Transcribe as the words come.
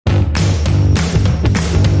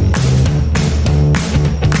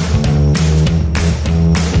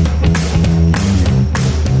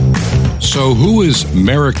So who is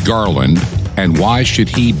Merrick Garland, and why should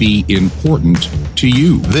he be important to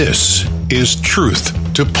you? This is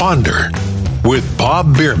Truth to Ponder with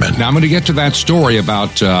Bob Bierman. Now, I'm going to get to that story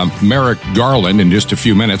about Merrick Garland in just a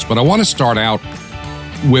few minutes, but I want to start out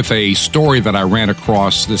with a story that I ran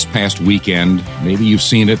across this past weekend. Maybe you've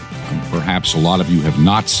seen it. Perhaps a lot of you have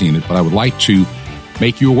not seen it, but I would like to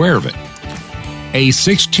make you aware of it. A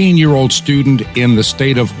 16-year-old student in the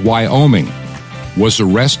state of Wyoming was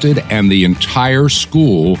arrested, and the entire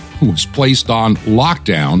school was placed on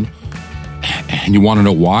lockdown. And you want to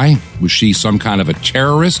know why? Was she some kind of a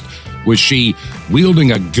terrorist? Was she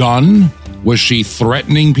wielding a gun? Was she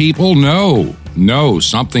threatening people? No,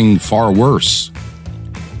 something far worse.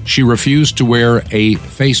 She refused to wear a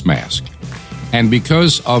face mask. And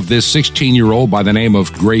because of this 16-year-old by the name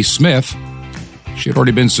of Grace Smith, she had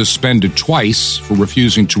already been suspended twice for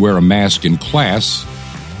refusing to wear a mask in class.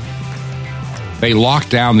 They locked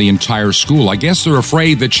down the entire school. I guess they're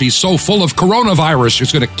afraid that she's so full of coronavirus,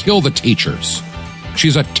 she's going to kill the teachers.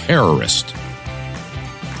 She's a terrorist.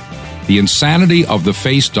 The insanity of the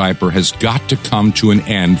face diaper has got to come to an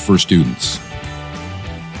end for students.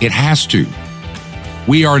 It has to.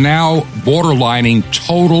 We are now borderlining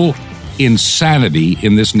total insanity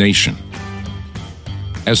in this nation.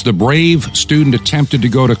 As the brave student attempted to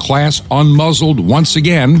go to class unmuzzled once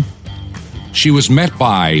again, she was met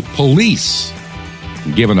by police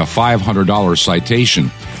and given a $500 citation.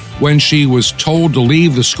 When she was told to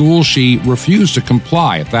leave the school, she refused to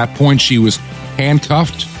comply. At that point, she was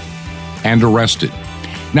handcuffed and arrested.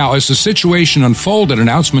 Now, as the situation unfolded, an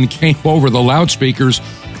announcement came over the loudspeakers.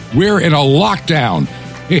 We're in a lockdown.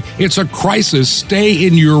 It's a crisis. Stay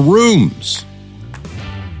in your rooms.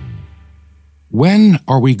 When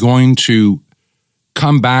are we going to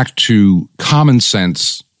come back to common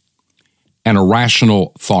sense and a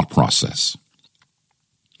rational thought process?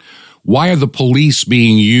 Why are the police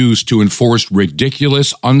being used to enforce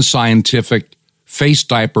ridiculous, unscientific face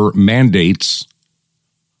diaper mandates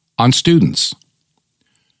on students?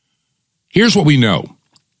 Here's what we know.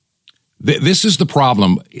 This is the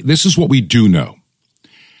problem. This is what we do know.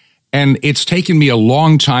 And it's taken me a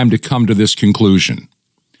long time to come to this conclusion.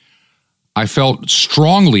 I felt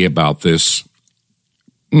strongly about this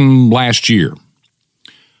last year.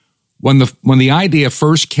 When the idea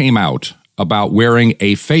first came out about wearing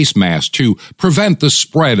a face mask to prevent the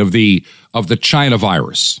spread of the China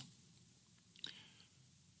virus,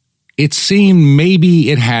 it seemed maybe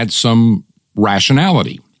it had some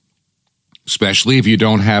rationality, especially if you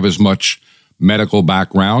don't have as much medical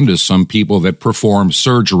background as some people that perform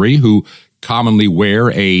surgery who commonly wear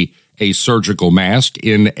a surgical mask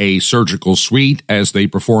in a surgical suite as they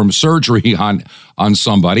perform surgery on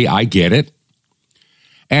somebody. I get it.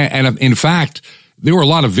 And in fact, there were a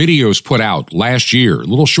lot of videos put out last year,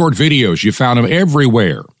 little short videos. You found them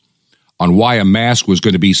everywhere on why a mask was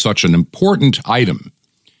going to be such an important item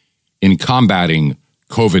in combating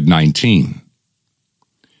COVID-19.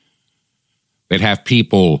 They'd have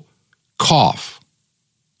people cough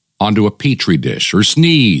onto a Petri dish or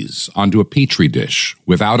sneeze onto a Petri dish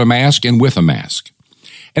without a mask and with a mask.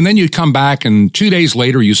 And then you'd come back, and 2 days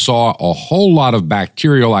later you saw a whole lot of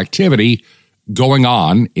bacterial activity going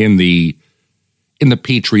on in the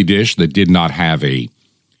Petri dish that did not have a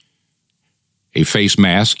face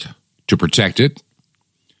mask to protect it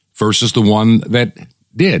versus the one that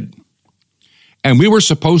did. And we were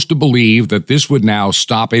supposed to believe that this would now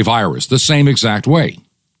stop a virus the same exact way.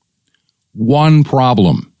 One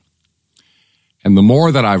problem. And the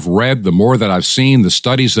more that I've read, the more that I've seen, the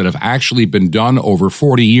studies that have actually been done over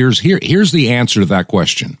 40 years, here's the answer to that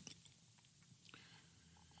question.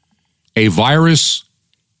 A virus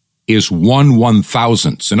is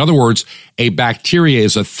 1/1000th. In other words, a bacteria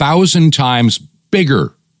is 1,000 times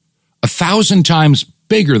bigger, 1,000 times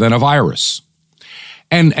bigger than a virus.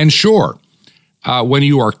 And sure, when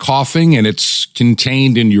you are coughing and it's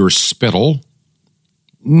contained in your spittle,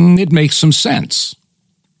 it makes some sense.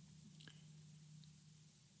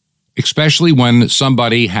 Especially when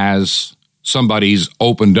somebody's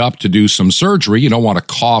opened up to do some surgery. You don't want to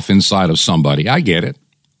cough inside of somebody. I get it.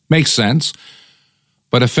 Makes sense.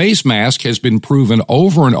 But a face mask has been proven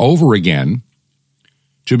over and over again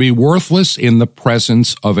to be worthless in the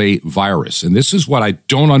presence of a virus. And this is what I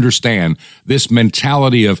don't understand, this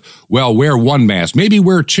mentality of, well, wear one mask, maybe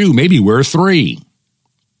wear two, maybe wear three.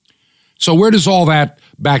 So where does all that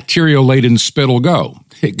bacterial-laden spittle go?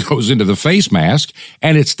 It goes into the face mask,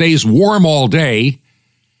 and it stays warm all day.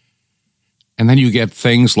 And then you get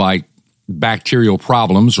things like bacterial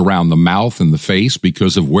problems around the mouth and the face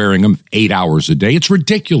because of wearing them 8 hours a day. It's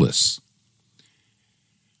ridiculous.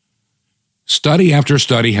 Study after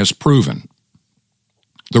study has proven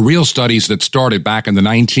The real studies that started back in the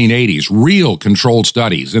 1980s, real controlled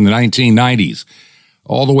studies in the 1990s,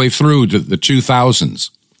 all the way through to the 2000s,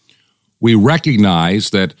 we recognize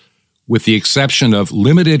that with the exception of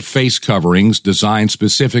limited face coverings designed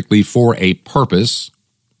specifically for a purpose,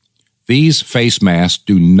 these face masks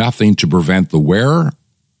do nothing to prevent the wearer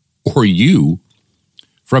or you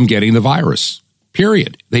from getting the virus.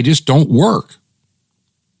 Period. They just don't work.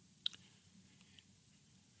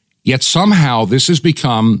 Yet somehow this has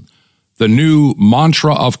become the new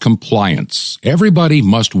mantra of compliance. Everybody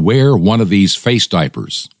must wear one of these face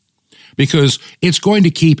diapers because it's going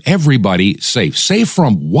to keep everybody safe. Safe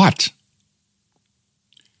from what?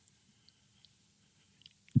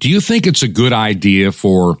 Do you think it's a good idea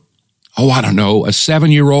for, a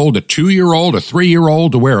 7-year-old, a 2-year-old, a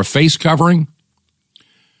 3-year-old to wear a face covering?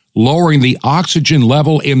 Lowering the oxygen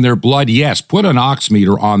level in their blood, yes, put an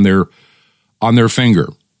oximeter on their finger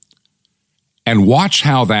and watch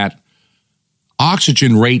how that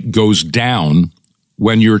oxygen rate goes down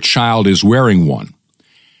when your child is wearing one.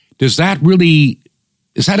 Is that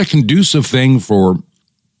a conducive thing for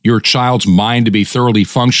your child's mind to be thoroughly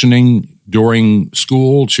functioning during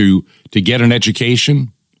school, to get an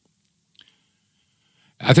education?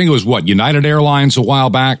 I think it was United Airlines a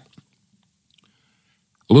while back.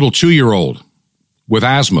 A little 2-year-old with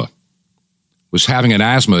asthma was having an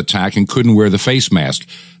asthma attack and couldn't wear the face mask.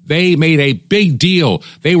 They made a big deal.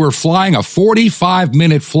 They were flying a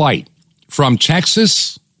 45-minute flight from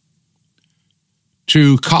Texas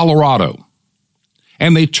to Colorado.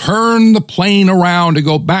 And they turned the plane around to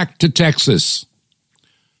go back to Texas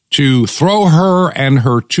to throw her and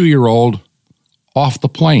her 2-year-old off the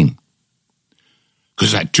plane.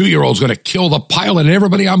 Because that 2-year-old's going to kill the pilot and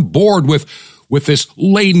everybody on board with this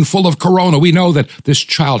laden full of corona. We know that this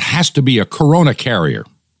child has to be a corona carrier.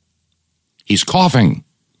 He's coughing.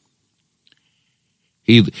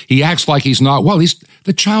 He acts like he's not well.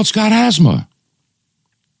 The child's got asthma.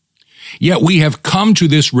 Yet we have come to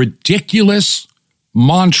this ridiculous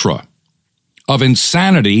mantra of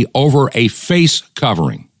insanity over a face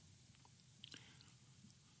covering.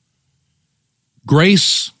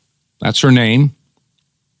 Grace, that's her name.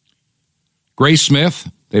 Grace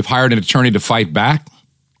Smith, they've hired an attorney to fight back.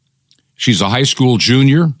 She's a high school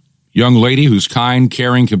junior, young lady who's kind,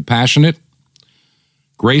 caring, compassionate.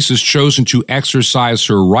 Grace has chosen to exercise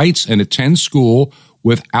her rights and attend school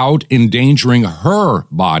without endangering her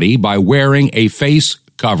body by wearing a face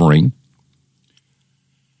covering.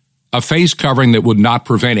 A face covering that would not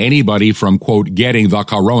prevent anybody from, quote, getting the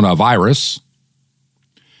coronavirus.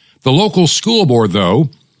 The local school board,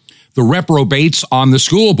 though, the reprobates on the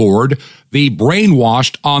school board, the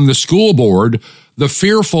brainwashed on the school board, the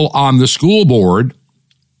fearful on the school board,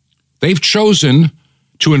 they've chosen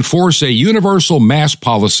to enforce a universal mask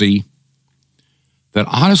policy that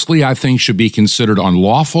honestly I think should be considered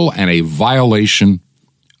unlawful and a violation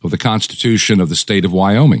of the Constitution of the state of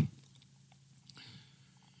Wyoming.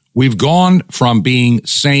 We've gone from being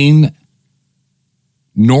sane,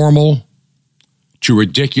 normal, to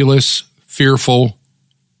ridiculous, fearful,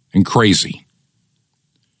 and crazy.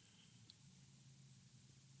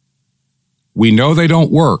 We know they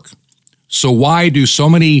don't work, so why do so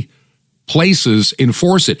many places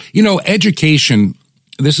enforce it? Education,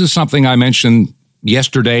 this is something I mentioned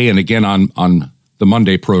yesterday and again on the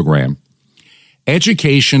Monday program.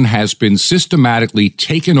 Education has been systematically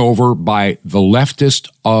taken over by the leftist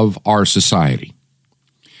of our society.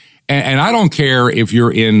 And I don't care if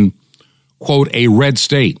you're in, quote, a red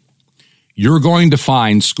state. You're going to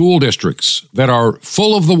find school districts that are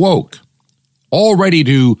full of the woke, all ready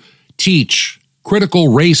to teach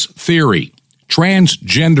critical race theory,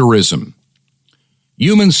 transgenderism,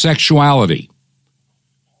 human sexuality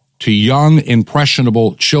to young,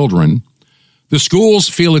 impressionable children. The schools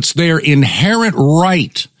feel it's their inherent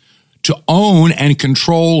right to own and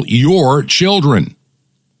control your children.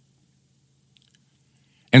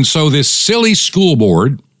 And so this silly school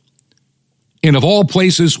board, and of all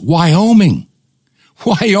places, Wyoming,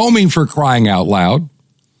 for crying out loud,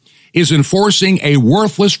 is enforcing a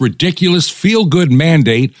worthless, ridiculous, feel-good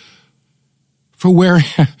mandate for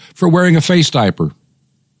wearing a face diaper.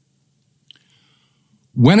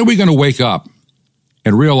 When are we going to wake up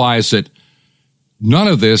and realize that none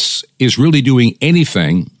of this is really doing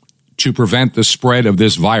anything to prevent the spread of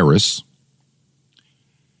this virus?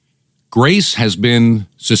 Grace has been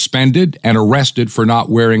suspended and arrested for not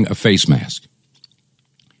wearing a face mask.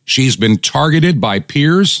 She's been targeted by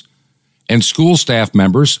peers and school staff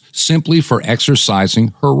members simply for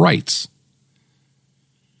exercising her rights.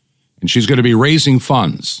 And she's going to be raising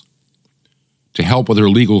funds to help with her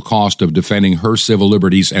legal cost of defending her civil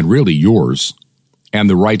liberties and really yours and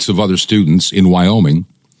the rights of other students in Wyoming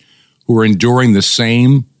who are enduring the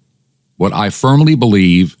same, what I firmly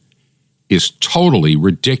believe is totally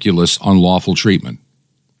ridiculous, unlawful treatment.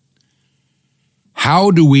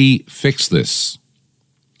 How do we fix this?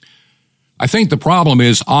 I think the problem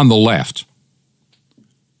is on the left.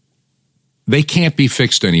 They can't be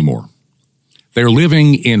fixed anymore. They're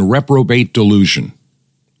living in reprobate delusion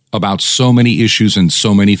about so many issues and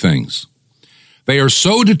so many things. They are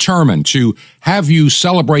so determined to have you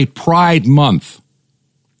celebrate Pride Month.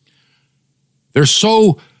 They're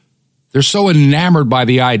so enamored by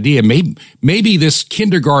the idea. Maybe this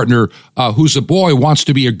kindergartner who's a boy wants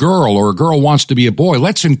to be a girl, or a girl wants to be a boy.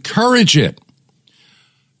 Let's encourage it.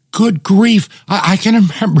 Good grief. I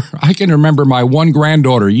can remember my one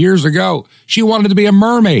granddaughter years ago. She wanted to be a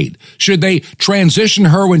mermaid. Should they transition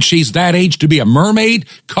her when she's that age to be a mermaid?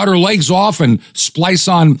 Cut her legs off and splice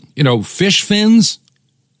on, fish fins?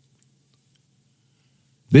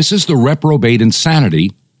 This is the reprobate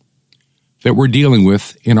insanity that we're dealing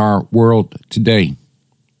with in our world today.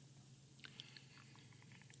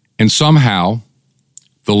 And somehow,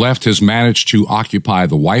 the left has managed to occupy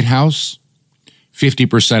the White House,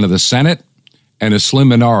 50% of the Senate, and a slim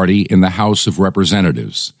minority in the House of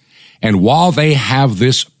Representatives. And while they have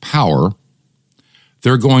this power,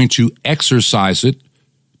 they're going to exercise it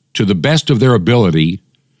to the best of their ability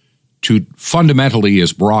to fundamentally,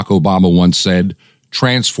 as Barack Obama once said,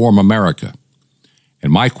 transform America.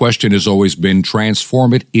 And my question has always been,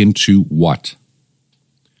 transform it into what?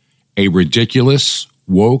 A ridiculous,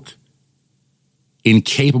 woke,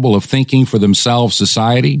 incapable of thinking for themselves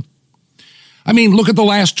society? I mean, look at the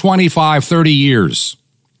last 25, 30 years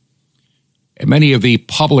at many of the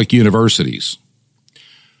public universities.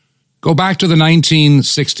 Go back to the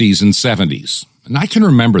 1960s and 70s, and I can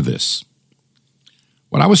remember this.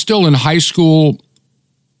 When I was still in high school,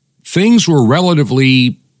 things were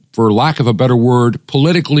relatively, for lack of a better word,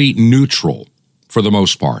 politically neutral for the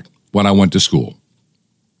most part when I went to school.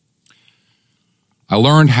 I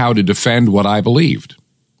learned how to defend what I believed.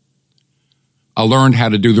 I learned how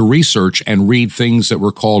to do the research and read things that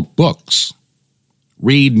were called books,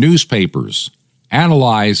 read newspapers,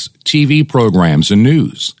 analyze TV programs and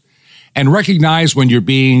news, and recognize when you're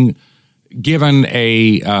being given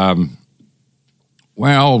just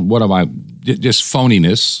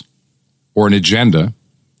phoniness or an agenda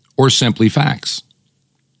or simply facts.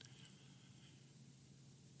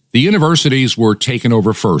 The universities were taken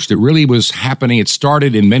over first. It really was happening. It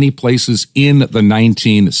started in many places in the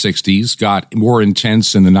 1960s, got more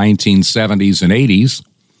intense in the 1970s and 80s.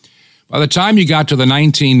 By the time you got to the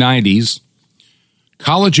 1990s,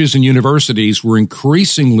 colleges and universities were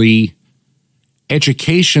increasingly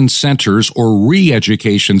education centers or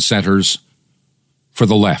re-education centers for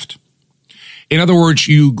the left. In other words,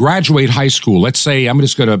 you graduate high school. Let's say I'm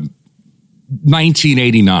just going to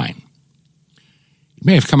 1989. You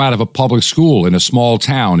may have come out of a public school in a small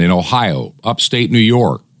town in Ohio, upstate New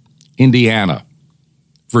York, Indiana,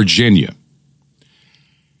 Virginia.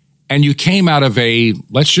 And you came out of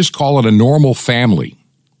let's just call it a normal family.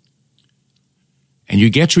 And you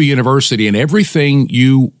get to a university and everything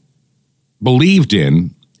you believed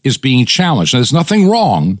in is being challenged. Now, there's nothing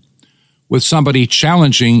wrong with somebody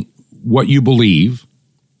challenging what you believe,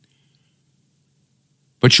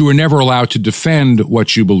 but you were never allowed to defend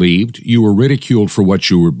what you believed. You were ridiculed for what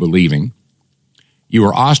you were believing. You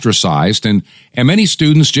were ostracized, and many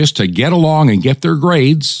students, just to get along and get their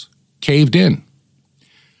grades, caved in.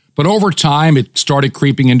 But over time, it started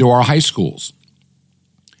creeping into our high schools.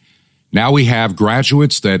 Now we have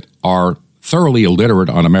graduates that are thoroughly illiterate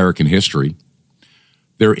on American history.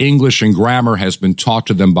 Their English and grammar has been taught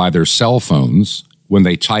to them by their cell phones when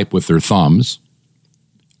they type with their thumbs.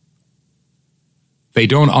 They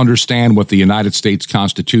don't understand what the United States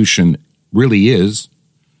Constitution really is.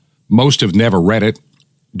 Most have never read it,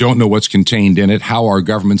 don't know what's contained in it, how our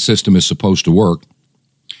government system is supposed to work.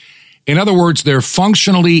 In other words, they're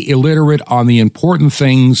functionally illiterate on the important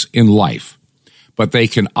things in life, but they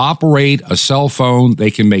can operate a cell phone,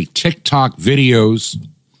 they can make TikTok videos,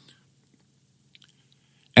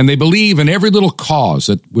 and they believe in every little cause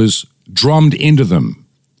that was drummed into them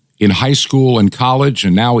in high school and college,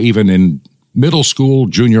 and now even in middle school,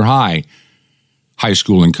 junior high, high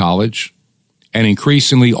school and college, and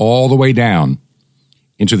increasingly all the way down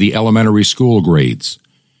into the elementary school grades.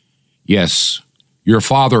 Yes, your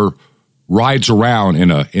father rides around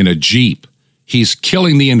in a Jeep. He's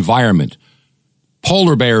killing the environment.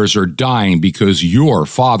 Polar bears are dying because your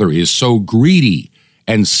father is so greedy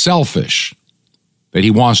and selfish that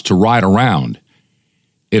he wants to ride around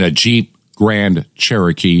in a Jeep Grand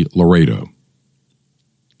Cherokee Laredo.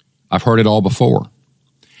 I've heard it all before.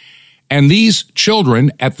 And these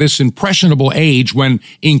children at this impressionable age, when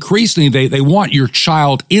increasingly they want your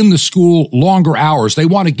child in the school longer hours, they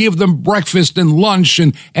want to give them breakfast and lunch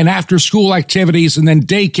and after school activities and then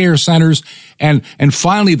daycare centers. And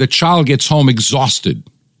finally, the child gets home exhausted,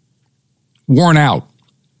 worn out,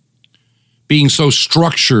 being so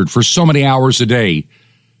structured for so many hours a day.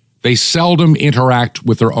 They seldom interact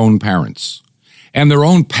with their own parents. And their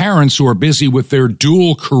own parents, who are busy with their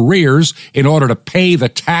dual careers in order to pay the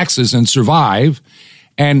taxes and survive,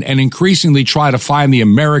 and increasingly try to find the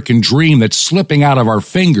American dream that's slipping out of our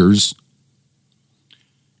fingers,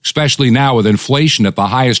 especially now with inflation at the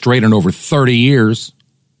highest rate in over 30 years,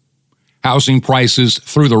 housing prices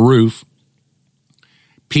through the roof,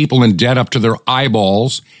 people in debt up to their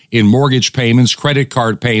eyeballs in mortgage payments, credit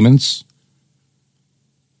card payments,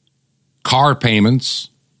 car payments,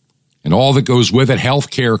 and all that goes with it, health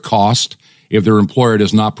care cost if their employer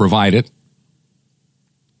does not provide it.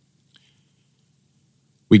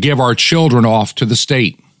 We give our children off to the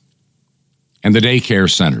state and the daycare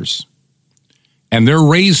centers, and they're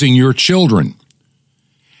raising your children.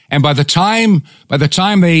 And by the time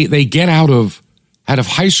they get out of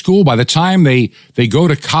high school, by the time they go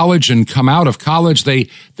to college and come out of college, they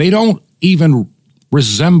don't even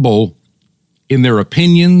resemble in their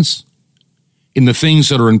opinions, in the things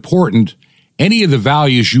that are important, any of the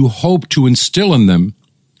values you hope to instill in them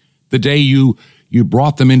the day you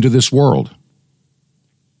brought them into this world.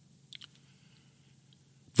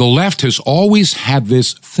 The left has always had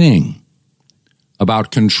this thing about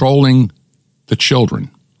controlling the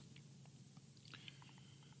children.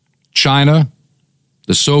 China,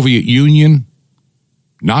 the Soviet Union,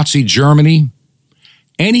 Nazi Germany,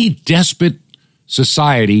 any despot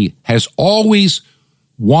society has always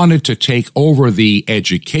wanted to take over the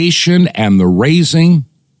education and the raising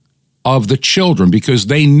of the children, because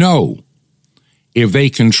they know if they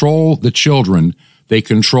control the children, they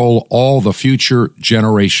control all the future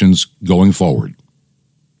generations going forward.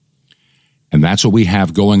 And that's what we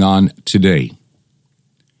have going on today.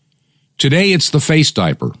 Today, it's the face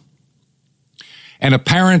diaper. And a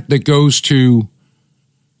parent that goes to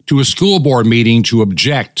a school board meeting to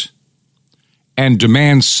object and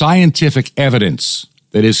demand scientific evidence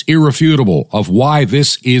that is irrefutable of why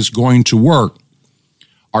this is going to work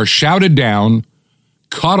are shouted down,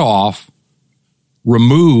 cut off,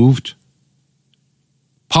 removed,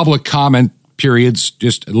 public comment periods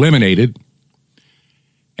just eliminated.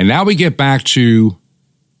 And now we get back to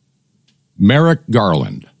Merrick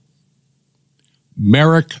Garland.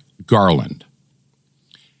 Merrick Garland.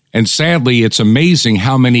 And sadly, it's amazing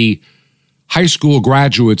how many high school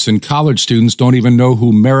graduates and college students don't even know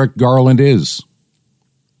who Merrick Garland is.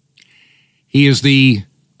 He is the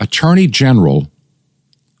Attorney General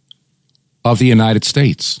of the United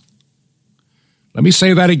States. Let me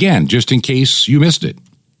say that again, just in case you missed it.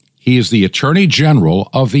 He is the Attorney General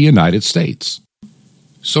of the United States.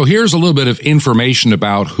 So here's a little bit of information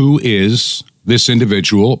about who is this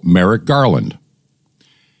individual, Merrick Garland.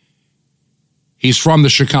 He's from the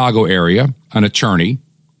Chicago area, an attorney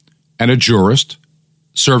and a jurist,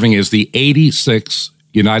 serving as the 86th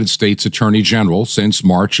United States Attorney General since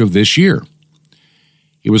March of this year.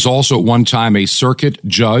 He was also at one time a circuit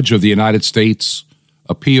judge of the United States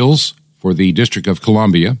Appeals for the District of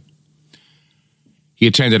Columbia. He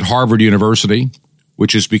attended Harvard University,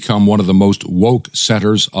 which has become one of the most woke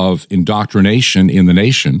centers of indoctrination in the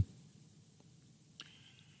nation.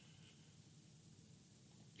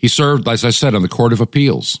 He served, as I said, on the Court of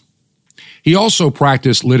Appeals. He also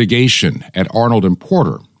practiced litigation at Arnold and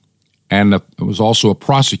Porter and was also a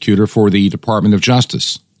prosecutor for the Department of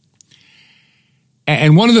Justice.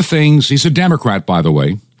 And one of the things, he's a Democrat, by the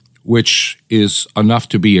way, which is enough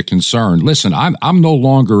to be a concern. Listen, I'm no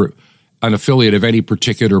longer an affiliate of any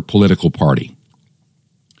particular political party.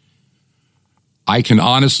 I can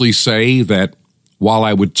honestly say that while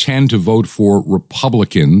I would tend to vote for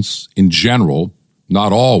Republicans in general,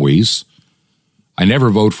 not always, I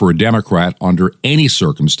never vote for a Democrat under any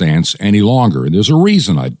circumstance any longer. And there's a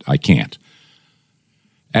reason I can't.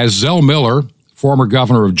 As Zell Miller, former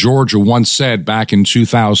governor of Georgia, once said back in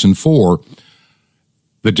 2004,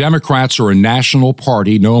 the Democrats are a national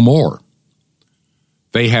party no more.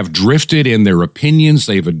 They have drifted in their opinions.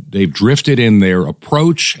 They've drifted in their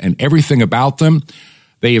approach and everything about them.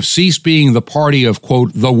 They have ceased being the party of,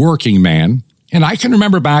 quote, the working man. And I can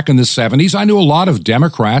remember back in the 70s, I knew a lot of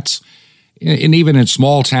Democrats, and even in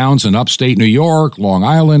small towns in upstate New York, Long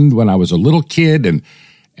Island, when I was a little kid, and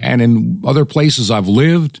in other places I've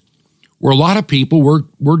lived, where a lot of people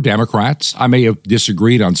were Democrats. I may have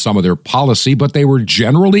disagreed on some of their policy, but they were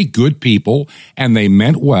generally good people, and they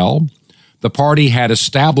meant well. the party had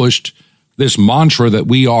established this mantra that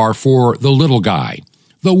we are for the little guy,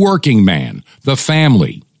 the working man, the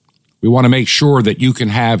family. We want to make sure that you can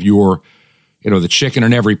have your, the chicken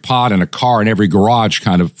in every pot and a car in every garage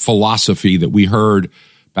kind of philosophy that we heard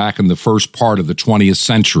back in the first part of the 20th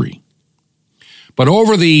century. But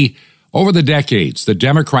over the decades, the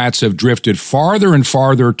Democrats have drifted farther and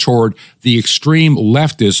farther toward the extreme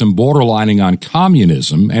leftism borderlining on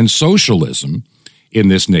communism and socialism in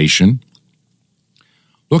this nation.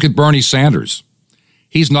 Look at Bernie Sanders.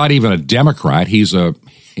 He's not even a Democrat. He's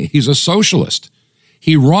a socialist.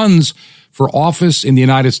 He runs for office in the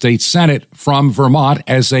United States Senate from Vermont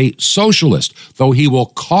as a socialist, though he will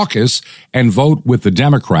caucus and vote with the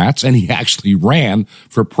Democrats, and he actually ran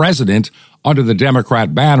for president under the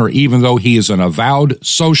Democrat banner, even though he is an avowed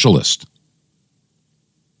socialist.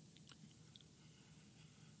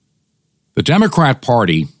 The Democrat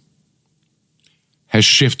Party has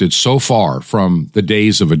shifted so far from the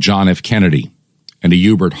days of a John F. Kennedy and a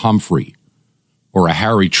Hubert Humphrey or a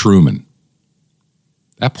Harry Truman.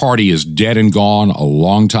 That party is dead and gone a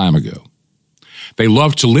long time ago. They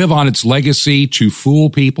love to live on its legacy to fool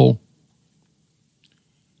people.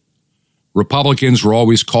 Republicans were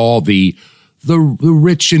always called the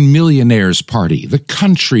rich and millionaires party, the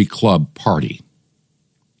country club party.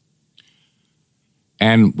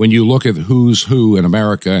 And when you look at who's who in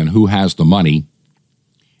America and who has the money,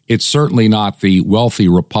 it's certainly not the wealthy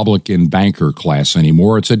Republican banker class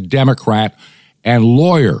anymore. It's a Democrat and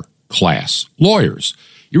lawyer class. Lawyers.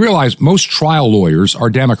 You realize most trial lawyers are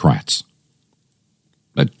Democrats.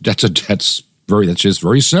 But that's just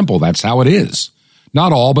very simple. That's how it is.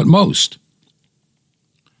 Not all, but most.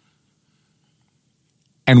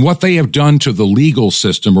 And what they have done to the legal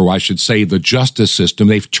system, or I should say the justice system,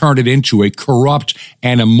 they've turned it into a corrupt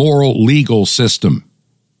and immoral legal system.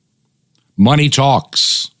 Money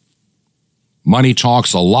talks. Money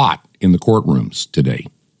talks a lot in the courtrooms today.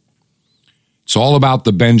 It's all about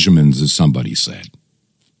the Benjamins, as somebody said.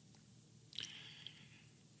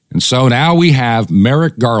 And so now we have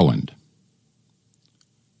Merrick Garland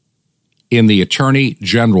in the Attorney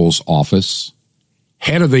General's office,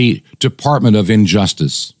 head of the Department of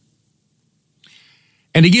Injustice.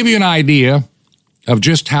 And to give you an idea of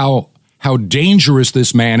just how dangerous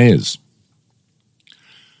this man is,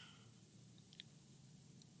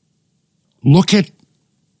 look at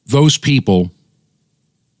those people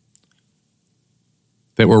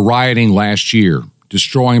that were rioting last year,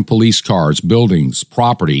 destroying police cars, buildings,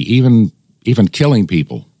 property, even killing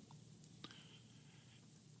people.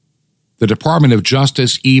 The Department of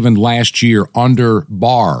Justice, even last year, under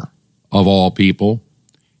Barr, of all people,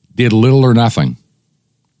 did little or nothing.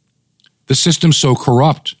 The system's so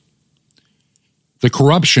corrupt. The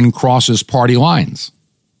corruption crosses party lines.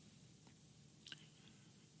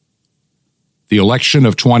 The election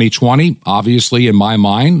of 2020, obviously, in my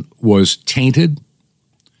mind, was tainted.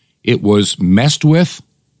 It was messed with.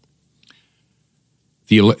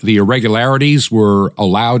 The irregularities were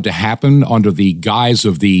allowed to happen under the guise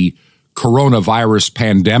of the coronavirus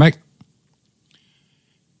pandemic.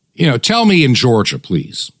 Tell me in Georgia,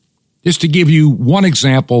 please, just to give you one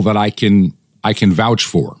example that I can vouch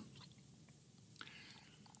for.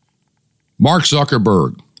 Mark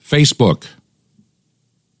Zuckerberg, Facebook,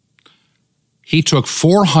 he took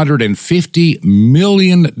 $450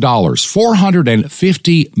 million.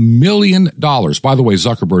 $450 million. By the way,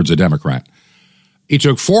 Zuckerberg's a Democrat. He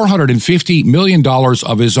took $450 million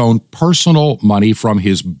of his own personal money from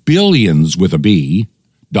his billions with a B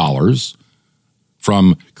dollars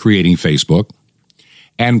from creating Facebook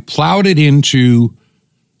and plowed it into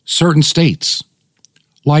certain states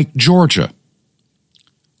like Georgia,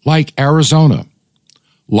 like Arizona,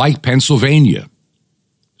 like Pennsylvania.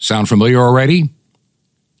 Sound familiar already?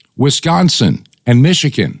 Wisconsin and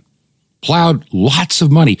Michigan plowed lots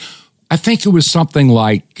of money. I think it was something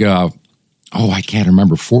like, I can't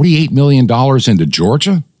remember, $48 million into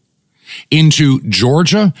Georgia? Into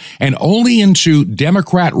Georgia, and only into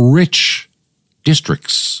Democrat-rich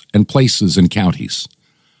districts and places and counties,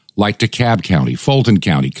 like DeKalb County, Fulton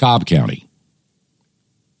County, Cobb County.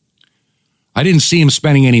 I didn't see him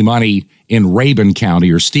spending any money in Rabun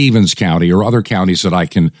County or Stevens County or other counties that I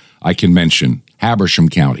can mention, Habersham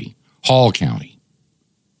County, Hall County.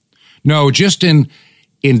 No, just in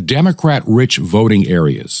Democrat-rich voting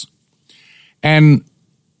areas. And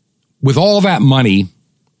with all that money,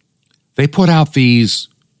 they put out these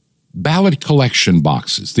ballot collection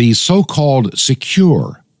boxes, these so-called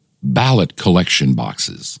secure ballot collection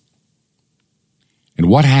boxes. And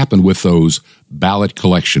what happened with those ballot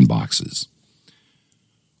collection boxes?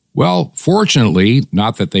 Well, fortunately,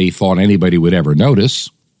 not that they thought anybody would ever notice,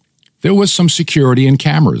 there was some security and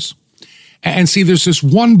cameras. And see, there's this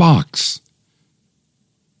one box,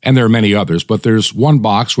 and there are many others, but there's one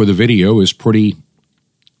box where the video is pretty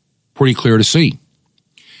clear to see.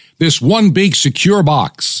 This one big secure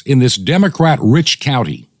box in this Democrat-rich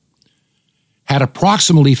county had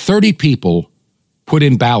approximately 30 people put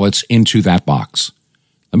in ballots into that box.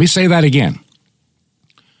 Let me say that again.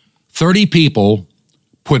 30 people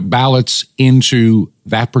put ballots into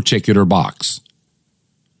that particular box.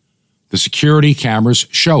 The security cameras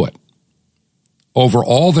show it. Over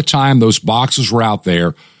all the time those boxes were out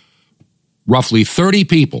there, roughly 30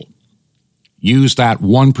 people used that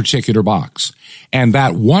one particular box. And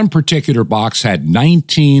that one particular box had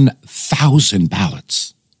 19,000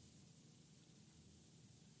 ballots.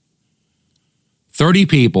 30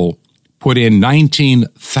 people put in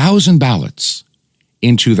 19,000 ballots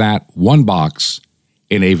into that one box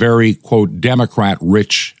in a very, quote,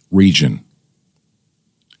 Democrat-rich region.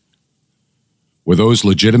 Were those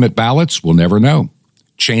legitimate ballots? We'll never know.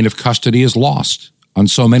 Chain of custody is lost on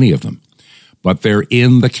so many of them, but they're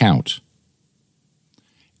in the count.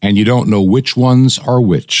 And you don't know which ones are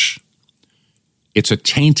which. It's a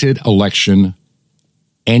tainted election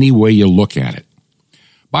any way you look at it.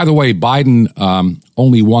 By the way, Biden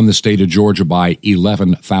only won the state of Georgia by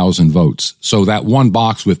 11,000 votes. So that one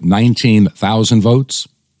box with 19,000 votes,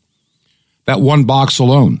 that one box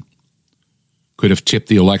alone could have tipped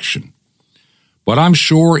the election. But I'm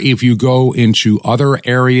sure if you go into other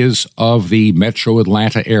areas of the metro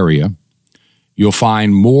Atlanta area, you'll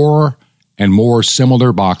find more and more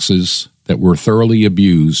similar boxes that were thoroughly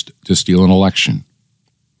abused to steal an election.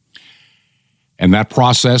 And that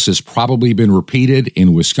process has probably been repeated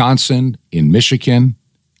in Wisconsin, in Michigan,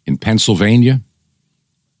 in Pennsylvania.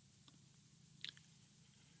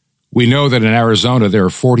 We know that in Arizona there are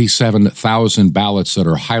 47,000 ballots that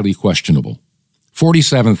are highly questionable.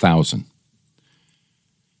 47,000.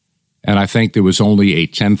 And I think there was only a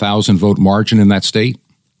 10,000 vote margin in that state.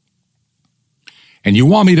 And you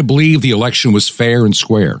want me to believe the election was fair and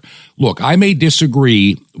square. Look, I may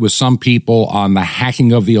disagree with some people on the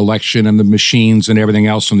hacking of the election and the machines and everything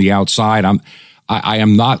else from the outside. I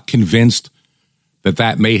am not convinced that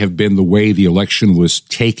that may have been the way the election was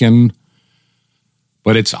taken.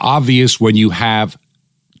 But it's obvious when you have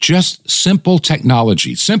just simple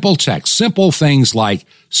technology, simple text, simple things like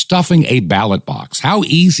stuffing a ballot box. How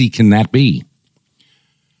easy can that be?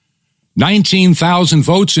 19,000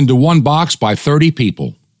 votes into one box by 30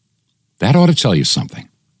 people. That ought to tell you something.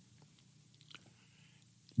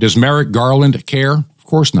 Does Merrick Garland care? Of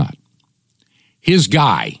course not. His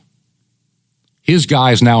guy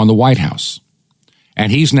is now in the White House,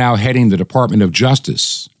 and he's now heading the Department of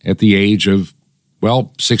Justice at the age of,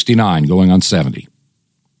 69, going on 70.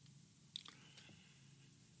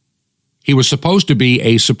 He was supposed to be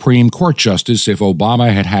a Supreme Court justice if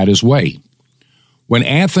Obama had had his way. When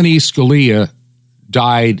Anthony Scalia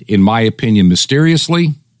died, in my opinion,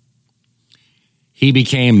 mysteriously, he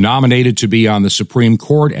became nominated to be on the Supreme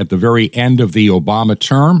Court at the very end of the Obama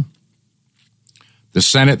term. The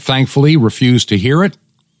Senate, thankfully, refused to hear it,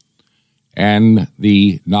 and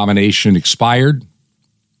the nomination expired.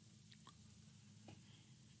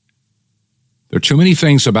 There are too many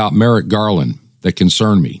things about Merrick Garland that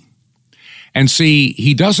concern me. And see,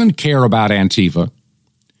 he doesn't care about Antifa.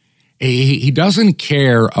 He doesn't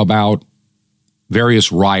care about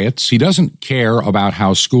various riots. He doesn't care about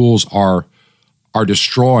how schools are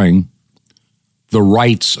destroying the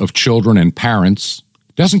rights of children and parents.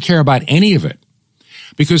 Doesn't care about any of it.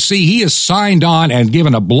 Because, see, he has signed on and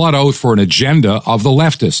given a blood oath for an agenda of the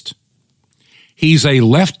leftist. He's a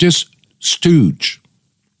leftist stooge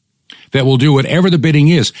that will do whatever the bidding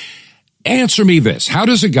is. Answer me this. How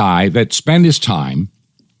does a guy that spent his time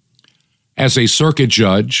as a circuit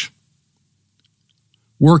judge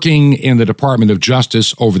working in the Department of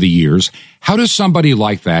Justice over the years, how does somebody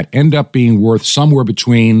like that end up being worth somewhere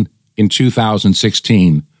between, in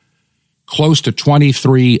 2016, close to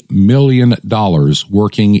 $23 million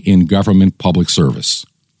working in government public service?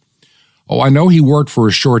 Oh, I know he worked for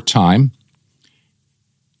a short time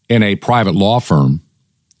in a private law firm,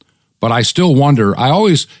 but I still wonder,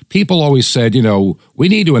 people always said, we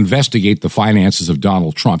need to investigate the finances of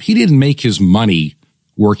Donald Trump. He didn't make his money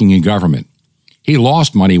working in government. He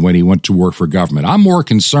lost money when he went to work for government. I'm more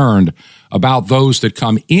concerned about those that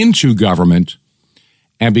come into government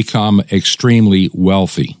and become extremely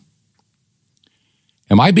wealthy.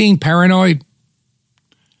 Am I being paranoid?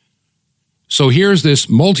 So here's this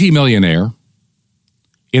multimillionaire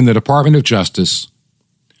in the Department of Justice,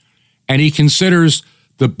 and he considers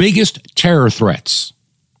the biggest terror threats,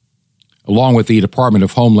 along with the Department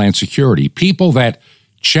of Homeland Security, people that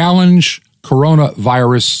challenge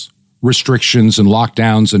coronavirus restrictions and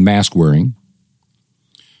lockdowns and mask wearing,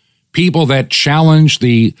 people that challenge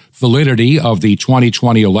the validity of the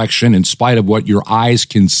 2020 election in spite of what your eyes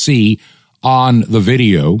can see on the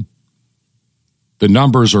video. The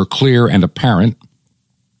numbers are clear and apparent.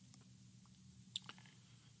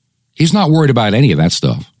 He's not worried about any of that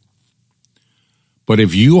stuff. But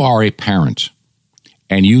if you are a parent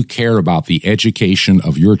and you care about the education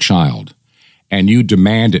of your child and you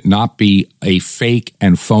demand it not be a fake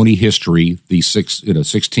and phony history, the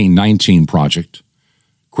 1619 Project,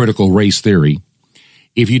 critical race theory,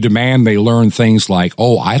 if you demand they learn things like,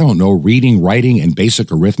 reading, writing, and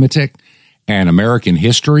basic arithmetic and American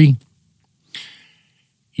history,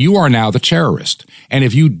 you are now the terrorist. And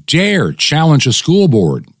if you dare challenge a school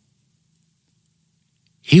board,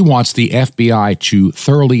 he wants the FBI to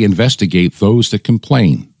thoroughly investigate those that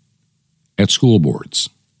complain at school boards.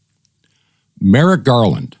 Merrick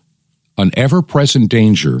Garland, an ever-present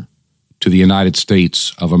danger to the United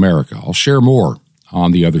States of America. I'll share more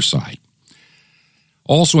on the other side.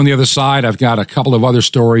 Also on the other side, I've got a couple of other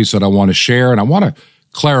stories that I want to share, and I want to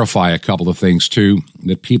clarify a couple of things, too,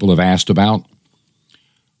 that people have asked about.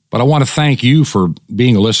 But I want to thank you for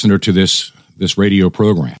being a listener to this radio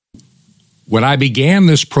program. When I began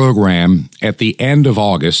this program at the end of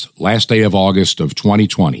August, last day of August of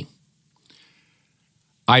 2020,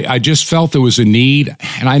 I just felt there was a need,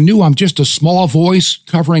 and I knew I'm just a small voice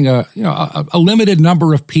covering a limited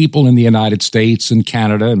number of people in the United States and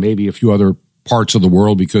Canada and maybe a few other parts of the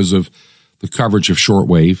world because of the coverage of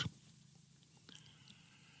shortwave.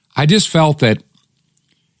 I just felt that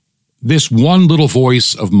this one little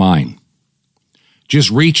voice of mine, just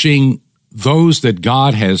reaching those that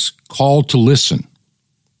God has called to listen,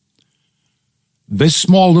 this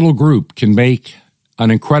small little group can make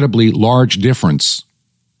an incredibly large difference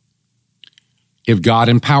if God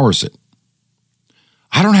empowers it.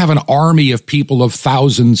 I don't have an army of people of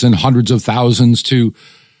thousands and hundreds of thousands to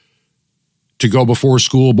go before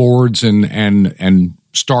school boards and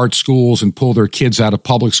start schools and pull their kids out of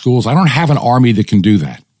public schools. I don't have an army that can do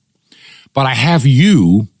that. But I have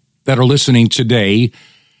you that are listening today,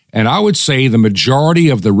 and I would say the majority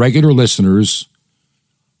of the regular listeners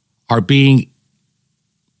are being,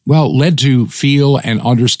 led to feel and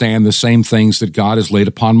understand the same things that God has laid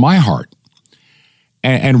upon my heart.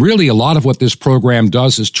 And really, a lot of what this program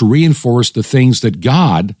does is to reinforce the things that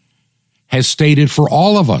God has stated for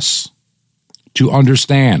all of us to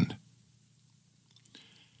understand.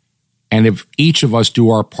 And if each of us do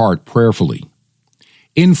our part prayerfully,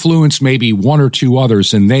 influence maybe one or two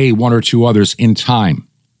others, and they one or two others in time,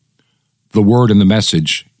 the word and the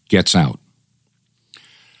message gets out.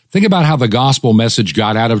 Think about how the gospel message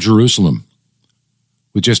got out of Jerusalem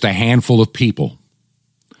with just a handful of people.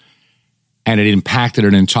 And it impacted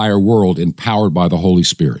an entire world empowered by the Holy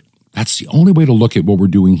Spirit. That's the only way to look at what we're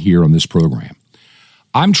doing here on this program.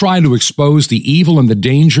 I'm trying to expose the evil and the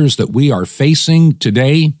dangers that we are facing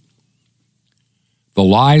today, the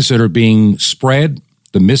lies that are being spread,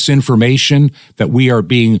 the misinformation that we are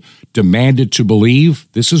being demanded to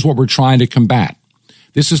believe. This is what we're trying to combat.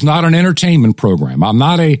 This is not an entertainment program.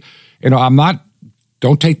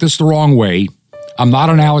 Don't take this the wrong way. I'm not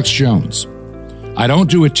an Alex Jones. I don't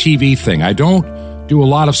do a TV thing. I don't do a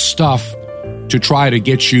lot of stuff to try to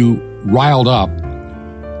get you riled up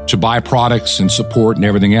to buy products and support and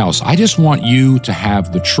everything else. I just want you to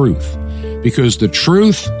have the truth, because the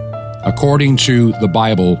truth, according to the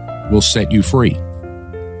Bible, will set you free.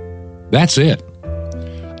 That's it.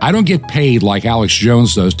 I don't get paid like Alex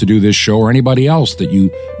Jones does to do this show or anybody else that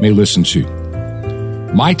you may listen to.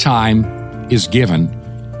 My time is given.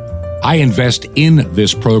 I invest in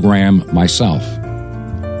this program myself.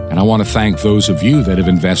 And I want to thank those of you that have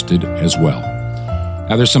invested as well.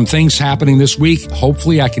 Now, there's some things happening this week.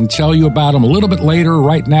 Hopefully, I can tell you about them a little bit later.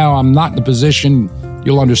 Right now, I'm not in a position.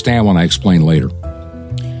 You'll understand when I explain later.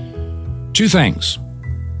 Two things.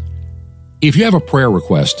 If you have a prayer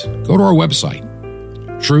request, go to our website,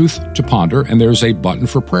 Truth to Ponder, and there's a button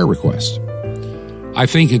for prayer request. I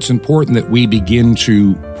think it's important that we begin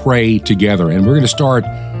to pray together, and we're going to start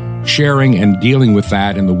sharing and dealing with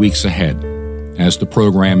that in the weeks ahead, as the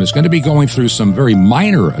program is going to be going through some very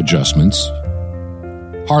minor adjustments,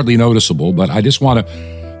 hardly noticeable, but I just want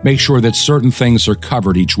to make sure that certain things are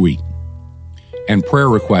covered each week, and prayer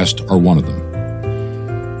requests are one of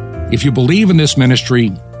them. If you believe in this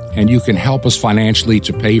ministry and you can help us financially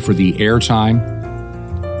to pay for the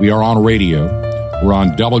airtime, we are on radio. We're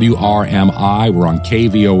on WRMI, we're on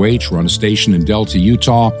KVOH, we're on a station in Delta,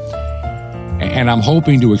 Utah, and I'm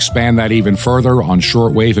hoping to expand that even further on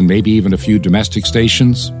shortwave and maybe even a few domestic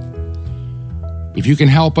stations. If you can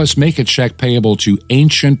help us, make a check payable to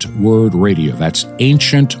Ancient Word Radio. That's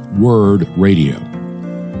Ancient Word Radio.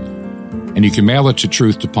 And you can mail it to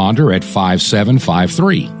Truth to Ponder at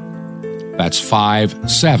 5753. That's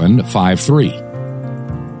 5753.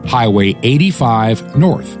 Highway 85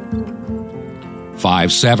 North.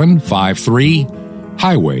 5753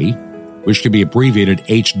 Highway, which can be abbreviated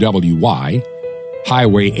HWY,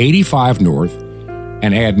 Highway 85 North,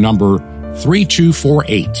 and add number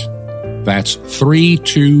 3248. That's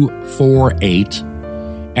 3248.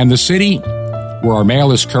 And the city where our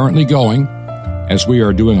mail is currently going, as we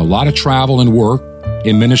are doing a lot of travel and work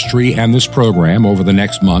in ministry and this program over the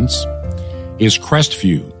next months, is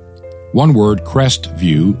Crestview. One word,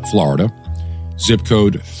 Crestview, Florida, zip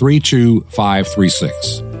code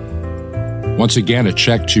 32536. Once again, a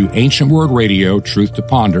check to Ancient Word Radio, Truth to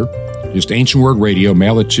Ponder. Just Ancient Word Radio,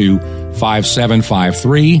 mail it to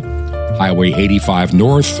 5753, Highway 85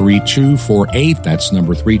 North, 3248. That's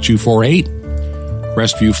number 3248.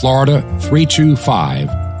 Crestview, Florida,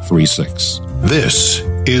 32536. This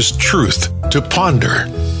is Truth to Ponder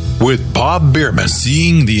with Bob Bierman.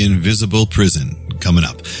 Seeing the Invisible Prison, coming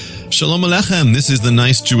up. Shalom Aleichem, this is the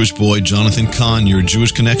nice Jewish boy, Jonathan Kahn, your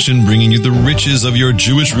Jewish connection, bringing you the riches of your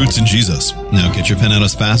Jewish roots in Jesus. Now get your pen out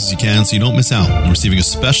as fast as you can so you don't miss out on receiving a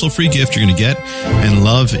special free gift you're going to get and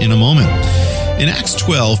love in a moment. In Acts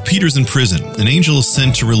 12, Peter's in prison. An angel is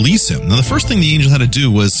sent to release him. Now, the first thing the angel had to do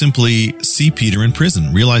was simply see Peter in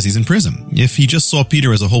prison, realize he's in prison. If he just saw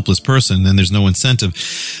Peter as a hopeless person, then there's no incentive.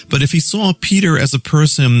 But if he saw Peter as a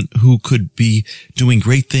person who could be doing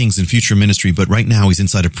great things in future ministry, but right now he's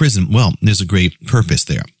inside a prison, well, there's a great purpose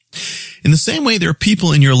there. In the same way, there are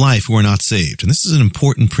people in your life who are not saved. And this is an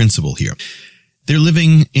important principle here. They're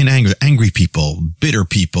living in anger, angry people, bitter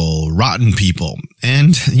people, rotten people.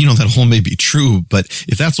 And, that all may be true, but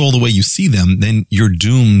if that's all the way you see them, then you're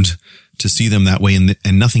doomed to see them that way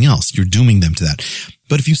and nothing else. You're dooming them to that.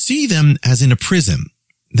 But if you see them as in a prison,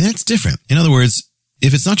 that's different. In other words,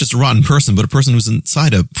 if it's not just a rotten person, but a person who's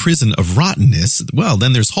inside a prison of rottenness, well,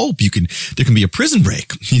 then there's hope. There can be a prison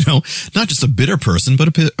break, not just a bitter person, but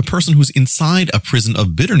a person who's inside a prison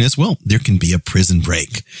of bitterness. Well, there can be a prison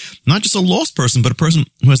break. Not just a lost person, but a person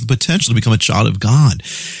who has the potential to become a child of God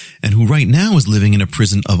and who right now is living in a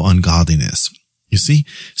prison of ungodliness. You see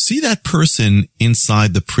that person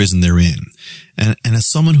inside the prison they're in and as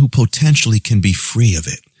someone who potentially can be free of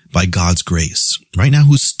it by God's grace. Right now,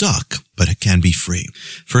 who's stuck, but can be free.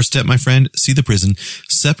 First step, my friend, see the prison,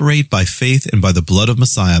 separate by faith and by the blood of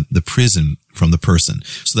Messiah, the prison from the person,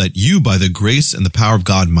 so that you, by the grace and the power of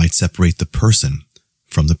God, might separate the person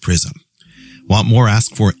from the prison. Want more?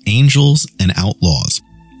 Ask for angels and outlaws.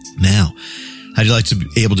 Now, how'd you like to be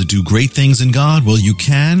able to do great things in God? Well, you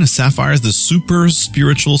can. Sapphire is the super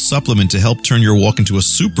spiritual supplement to help turn your walk into a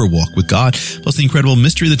super walk with God. Plus the incredible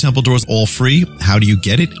mystery of the temple doors, all free. How do you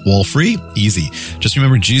get it? All free? Easy. Just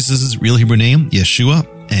remember Jesus' real Hebrew name, Yeshua,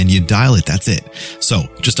 and you dial it. That's it. So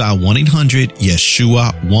just dial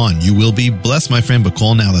 1-800-YESHUA-1. You will be blessed, my friend, but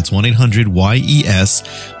call now. That's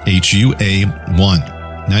 1-800-YESHUA-1.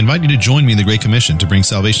 Now, I invite you to join me in the Great Commission to bring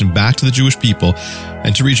salvation back to the Jewish people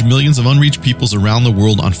and to reach millions of unreached peoples around the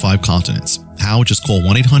world on 5 continents. How? Just call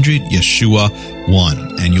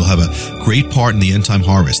 1-800-YESHUA-1 and you'll have a great part in the end time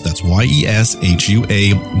harvest. That's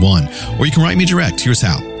YESHUA-1. Or you can write me direct. Here's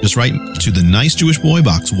how. Just write to the Nice Jewish Boy,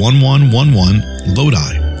 Box 1111,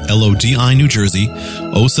 Lodi, Lodi, New Jersey,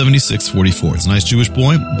 07644. It's a Nice Jewish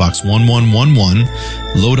Boy, Box 1111,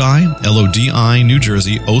 Lodi, Lodi, New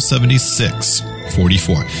Jersey,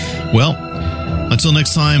 07644. Well, until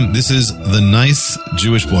next time, this is the Nice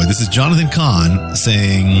Jewish Boy. This is Jonathan Kahn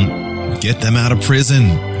saying, get them out of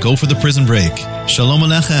prison. Go for the prison break. Shalom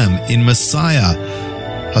Aleichem in Messiah.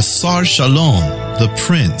 Hasar Shalom, the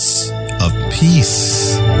Prince of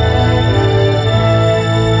Peace.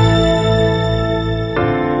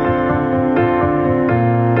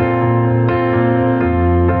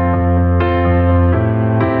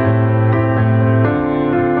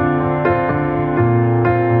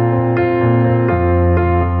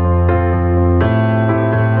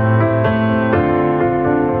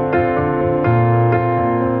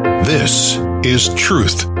 This is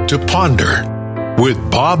Truth to Ponder with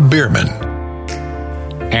Bob Bierman.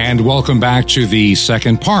 And welcome back to the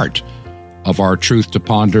second part of our Truth to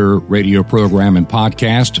Ponder radio program and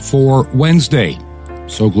podcast for Wednesday.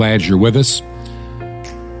 So glad you're with us.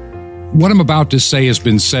 What I'm about to say has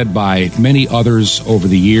been said by many others over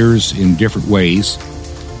the years in different ways,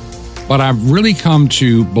 but I've really come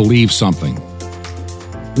to believe something.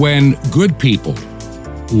 When good people,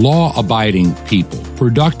 law-abiding people,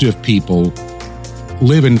 productive people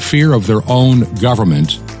live in fear of their own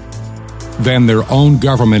government, then their own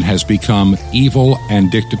government has become evil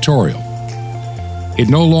and dictatorial. It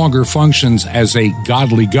no longer functions as a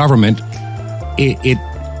godly government.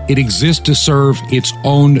 It exists to serve its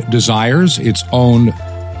own desires, its own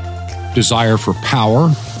desire for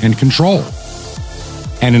power and control.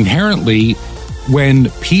 And inherently, when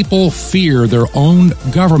people fear their own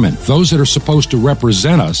government, those that are supposed to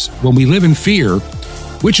represent us, when we live in fear,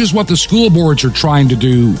 which is what the school boards are trying to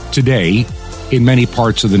do today in many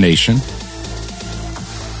parts of the nation,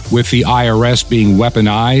 with the IRS being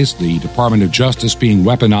weaponized, the Department of Justice being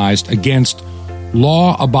weaponized against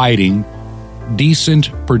law-abiding,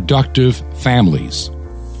 decent, productive families.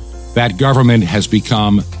 That government has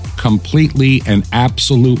become completely and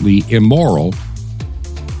absolutely immoral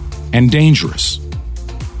and dangerous.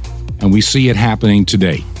 And we see it happening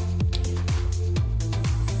today.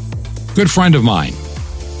 Good friend of mine,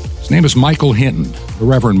 his name is Michael Hinton, the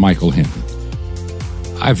Reverend Michael Hinton.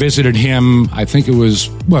 I visited him, I think it was,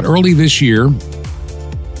 early this year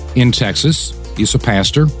in Texas. He's a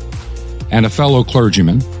pastor and a fellow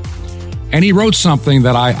clergyman. And he wrote something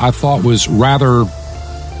that I thought was rather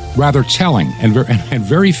telling and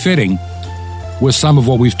very fitting with some of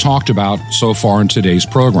what we've talked about so far in today's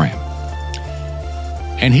program.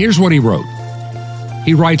 And here's what he wrote.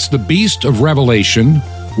 He writes, "The beast of Revelation,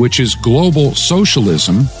 which is global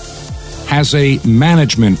socialism, has a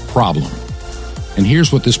management problem." And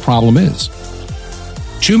here's what this problem is.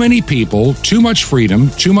 Too many people, too much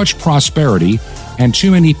freedom, too much prosperity, and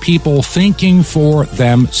too many people thinking for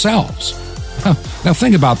themselves. Now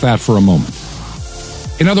think about that for a moment.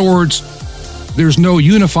 In other words, there's no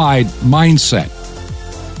unified mindset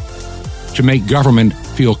to make government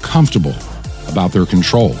feel comfortable about their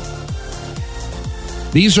control.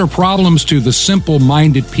 These are problems to the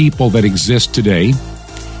simple-minded people that exist today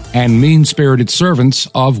and mean-spirited servants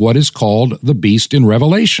of what is called the beast in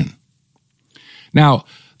Revelation. Now,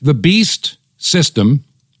 the beast system,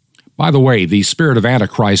 by the way, the spirit of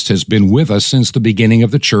Antichrist has been with us since the beginning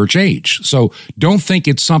of the church age. So don't think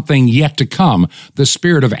it's something yet to come. The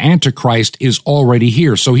spirit of Antichrist is already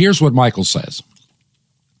here. So here's what Michael says.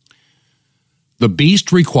 The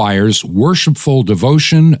beast requires worshipful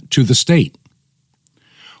devotion to the state.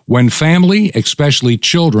 When family, especially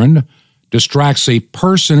children, distracts a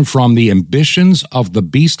person from the ambitions of the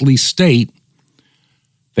beastly state,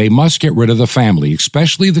 they must get rid of the family,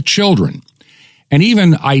 especially the children, and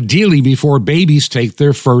even ideally before babies take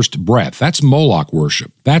their first breath. That's Moloch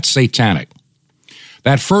worship. That's satanic.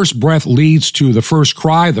 That first breath leads to the first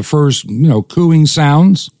cry, the first, cooing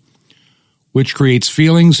sounds, which creates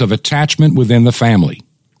feelings of attachment within the family.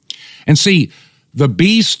 And see, the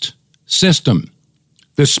beast system,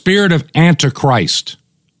 the spirit of Antichrist,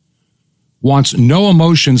 wants no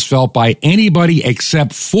emotions felt by anybody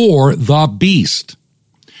except for the beast.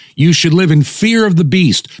 You should live in fear of the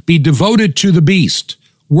beast, be devoted to the beast,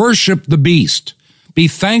 worship the beast, be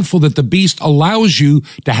thankful that the beast allows you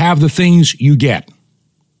to have the things you get.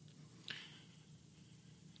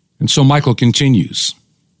 And so Michael continues.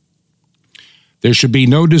 There should be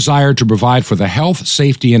no desire to provide for the health,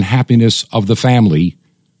 safety, and happiness of the family.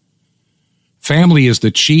 Family is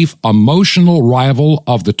the chief emotional rival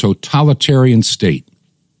of the totalitarian state.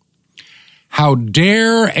 How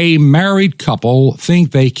dare a married couple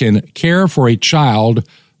think they can care for a child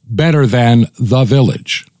better than the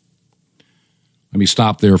village? Let me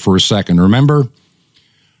stop there for a second. Remember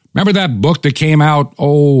that book that came out,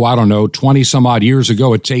 20 some odd years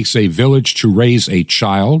ago, It Takes a Village to Raise a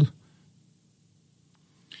Child?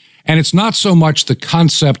 And it's not so much the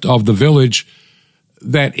concept of the village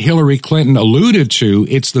that Hillary Clinton alluded to.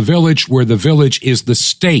 It's the village where the village is the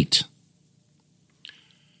state,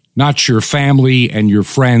 not your family and your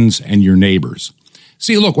friends and your neighbors.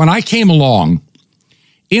 See, look, when I came along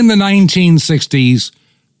in the 1960s,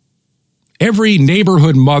 every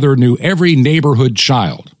neighborhood mother knew every neighborhood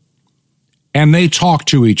child, and they talked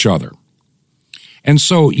to each other. And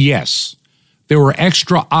so, yes, there were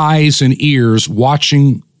extra eyes and ears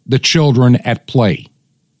watching the children at play.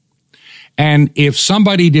 And if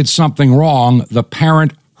somebody did something wrong, the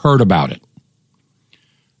parent heard about it.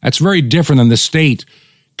 That's very different than the state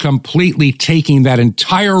completely taking that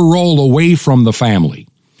entire role away from the family,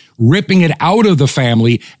 ripping it out of the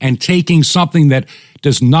family and taking something that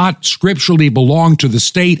does not scripturally belong to the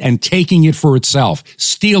state and taking it for itself,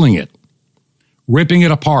 stealing it, ripping it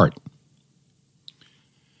apart.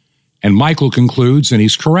 And Michael concludes, and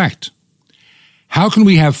he's correct. How can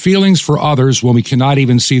we have feelings for others when we cannot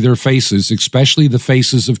even see their faces, especially the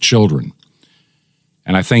faces of children?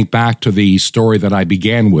 And I think back to the story that I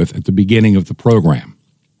began with at the beginning of the program.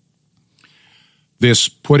 This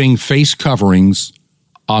putting face coverings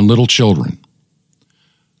on little children.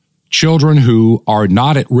 Children who are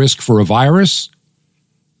not at risk for a virus,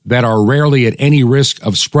 that are rarely at any risk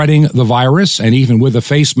of spreading the virus, and even with a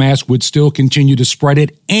face mask would still continue to spread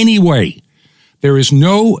it anyway. There is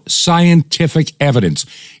no scientific evidence.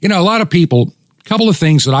 You know, a lot of people, a couple of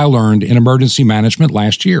things that I learned in emergency management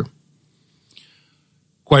last year.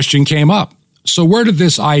 Question came up. So where did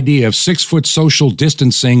this idea of 6-foot social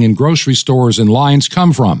distancing in grocery stores and lines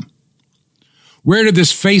come from? Where did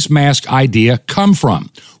this face mask idea come from?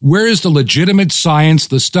 Where is the legitimate science,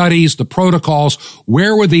 the studies, the protocols?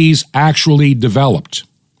 Where were these actually developed?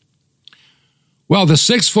 Well, the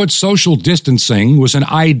 6-foot social distancing was an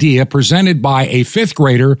idea presented by a 5th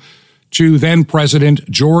grader to then President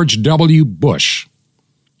George W. Bush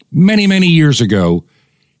many, many years ago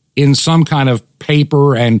in some kind of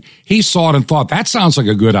paper, and he saw it and thought, that sounds like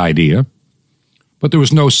a good idea. But there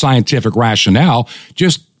was no scientific rationale,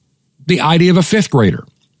 just the idea of a 5th grader.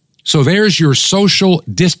 So there's your social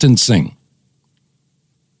distancing.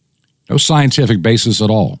 No scientific basis at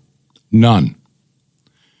all. None.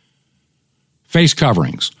 Face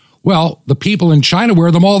coverings. Well, the people in China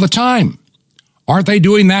wear them all the time. Aren't they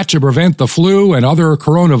doing that to prevent the flu and other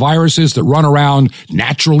coronaviruses that run around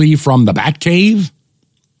naturally from the bat cave?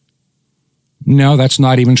 No, that's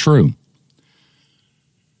not even true.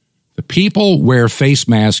 The people wear face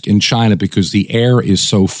masks in China because the air is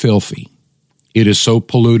so filthy. It is so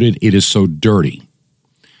polluted. It is so dirty.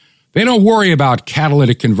 They don't worry about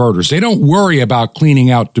catalytic converters. They don't worry about cleaning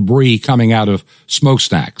out debris coming out of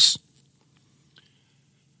smokestacks.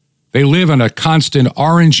 They live in a constant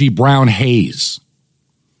orangey brown haze,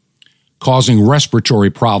 causing respiratory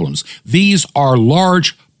problems. These are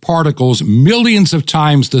large particles, millions of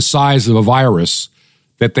times the size of a virus,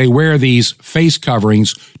 that they wear these face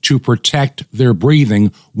coverings to protect their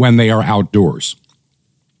breathing when they are outdoors.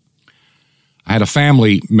 I had a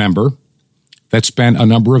family member that spent a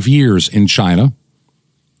number of years in China,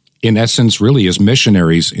 in essence, really as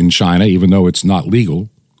missionaries in China, even though it's not legal.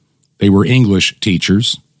 They were English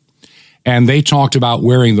teachers, and they talked about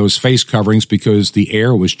wearing those face coverings because the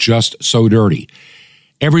air was just so dirty.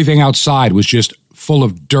 Everything outside was just full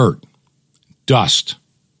of dirt, dust,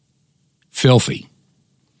 filthy.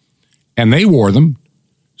 And they wore them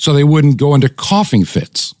so they wouldn't go into coughing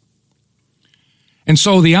fits. And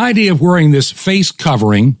so the idea of wearing this face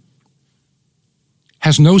covering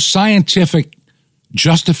has no scientific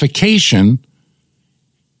justification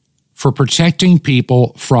for protecting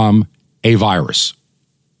people from a virus.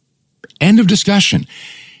 End of discussion.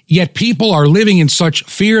 Yet people are living in such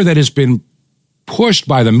fear that has been pushed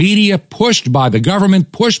by the media, pushed by the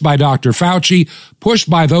government, pushed by Dr. Fauci, pushed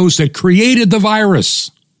by those that created the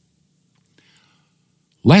virus.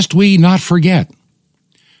 Lest we not forget,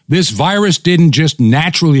 this virus didn't just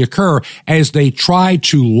naturally occur as they tried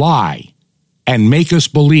to lie and make us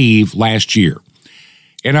believe last year.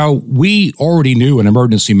 You know, we already knew in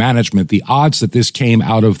emergency management the odds that this came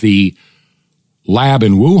out of the lab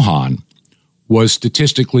in Wuhan was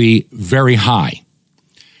statistically very high.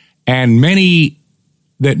 And many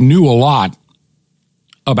that knew a lot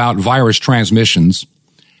about virus transmissions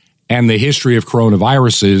and the history of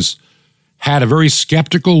coronaviruses had a very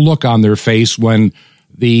skeptical look on their face when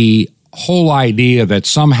the whole idea that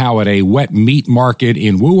somehow at a wet meat market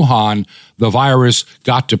in Wuhan, the virus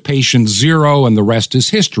got to patient 0 and the rest is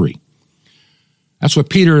history. That's what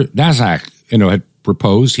Peter Daszak, had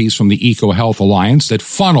proposed. He's from the EcoHealth Alliance that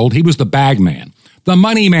funneled, he was the bag man, the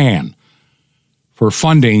money man for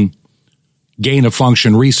funding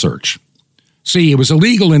gain-of-function research. See, it was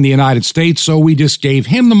illegal in the United States, so we just gave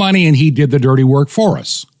him the money and he did the dirty work for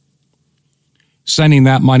us, sending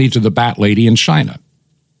that money to the bat lady in China.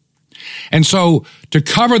 And so to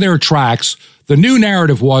cover their tracks, the new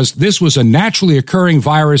narrative was this was a naturally occurring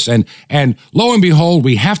virus, and lo and behold,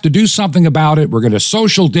 we have to do something about it. We're going to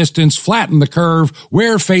social distance, flatten the curve,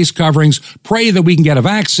 wear face coverings, pray that we can get a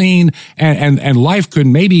vaccine, and life could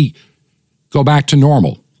maybe go back to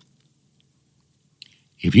normal.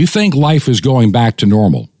 If you think life is going back to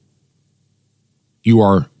normal, you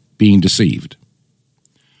are being deceived.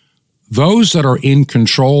 Those that are in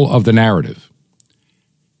control of the narrative,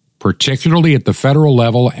 particularly at the federal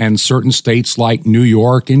level and certain states like New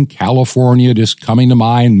York and California, just coming to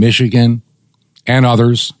mind, Michigan and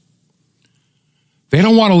others, they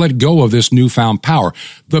don't want to let go of this newfound power.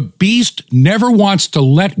 The beast never wants to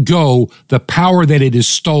let go the power that it is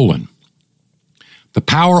stolen. The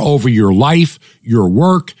power over your life, your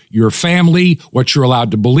work, your family, what you're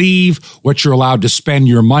allowed to believe, what you're allowed to spend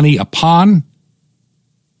your money upon.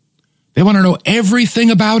 They want to know everything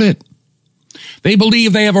about it. They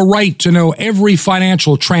believe they have a right to know every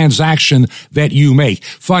financial transaction that you make.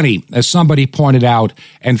 Funny, as somebody pointed out,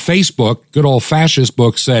 and Facebook, good old fascist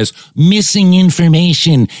book, says, missing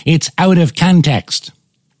information, it's out of context.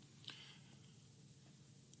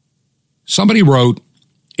 Somebody wrote,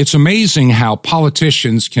 it's amazing how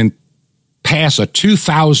politicians can pass a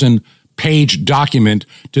 2,000-page document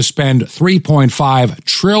to spend $3.5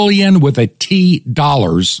 trillion with a T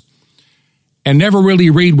dollars and never really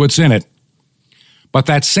read what's in it. But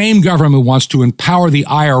that same government wants to empower the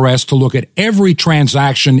IRS to look at every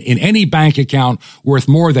transaction in any bank account worth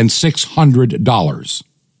more than $600.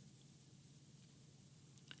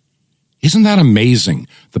 Isn't that amazing?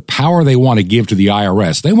 The power they want to give to the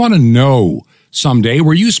IRS. They want to know someday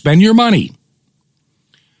where you spend your money.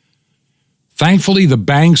 Thankfully, the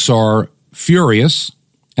banks are furious,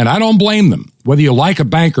 and I don't blame them, whether you like a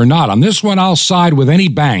bank or not. On this one, I'll side with any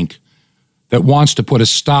bank that wants to put a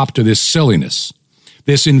stop to this silliness,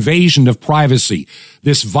 this invasion of privacy,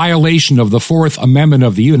 this violation of the Fourth Amendment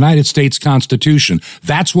of the United States Constitution.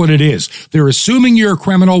 That's what it is. They're assuming you're a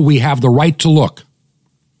criminal. We have the right to look.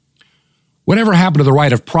 Whatever happened to the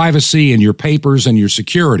right of privacy and your papers and your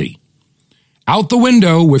security? Out the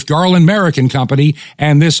window with Garland Merrick and Company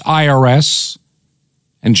and this IRS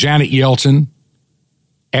and Janet Yeltsin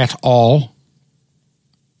et al.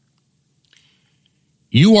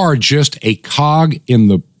 You are just a cog in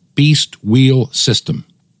the beast wheel system.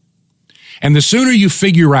 And the sooner you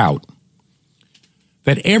figure out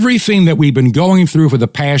that everything that we've been going through for the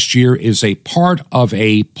past year is a part of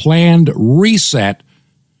a planned reset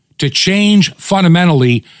to change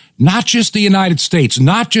fundamentally not just the United States,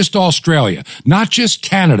 not just Australia, not just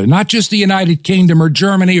Canada, not just the United Kingdom or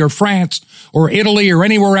Germany or France or Italy or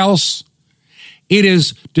anywhere else. It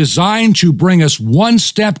is designed to bring us one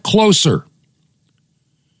step closer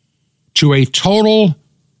to a total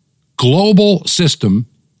global system.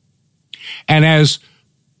 And as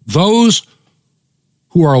those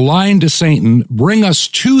who are aligned to Satan bring us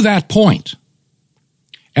to that point,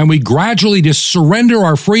 and we gradually just surrender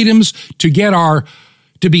our freedoms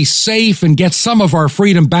to be safe and get some of our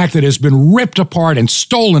freedom back that has been ripped apart and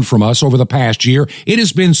stolen from us over the past year. It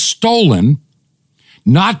has been stolen,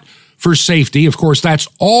 not for safety. Of course, that's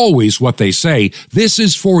always what they say. This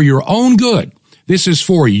is for your own good. This is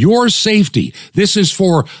for your safety. This is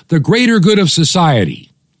for the greater good of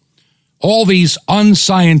society. All these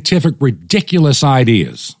unscientific, ridiculous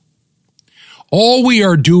ideas. All we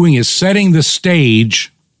are doing is setting the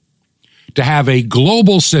stage to have a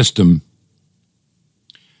global system.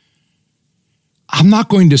 I'm not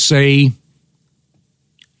going to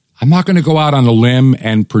go out on a limb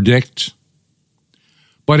and predict,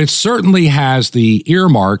 but it certainly has the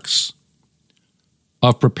earmarks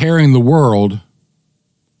of preparing the world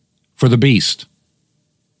for the beast.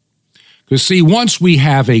 Because see, once we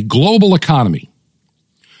have a global economy,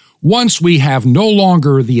 once we have no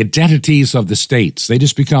longer the identities of the states, they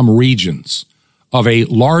just become regions of a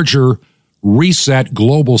larger reset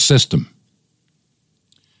global system.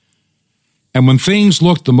 And when things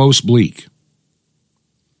look the most bleak,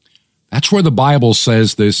 that's where the Bible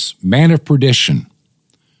says this man of perdition,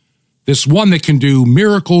 this one that can do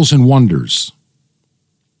miracles and wonders,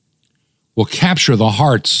 will capture the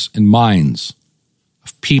hearts and minds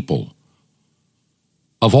of people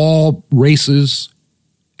of all races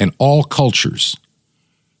and all cultures,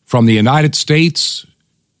 from the United States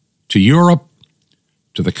to Europe,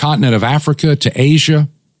 to the continent of Africa, to Asia,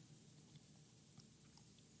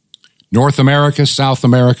 North America, South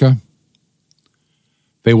America.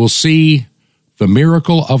 They will see the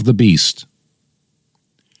miracle of the beast,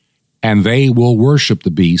 and they will worship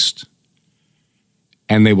the beast,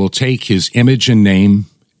 and they will take his image and name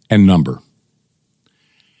and number.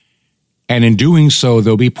 And in doing so,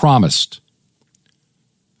 they'll be promised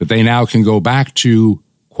that they now can go back to,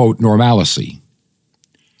 quote, normalcy,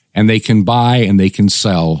 and they can buy and they can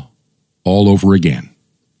sell all over again.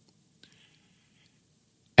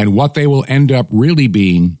 And what they will end up really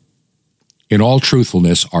being, in all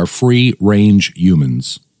truthfulness, are free-range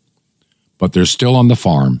humans. But they're still on the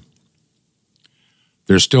farm.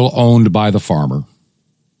 They're still owned by the farmer.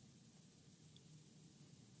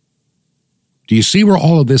 Do you see where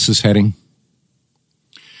all of this is heading?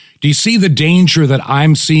 Do you see the danger that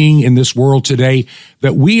I'm seeing in this world today?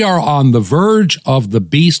 That we are on the verge of the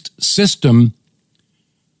beast system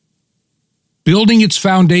building its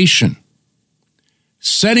foundation,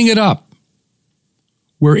 setting it up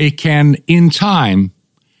where it can, in time,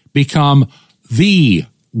 become the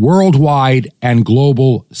worldwide and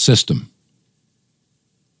global system.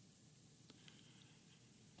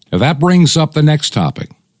 Now that brings up the next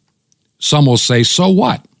topic. Some will say, so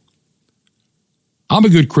what? I'm a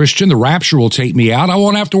good Christian. The rapture will take me out. I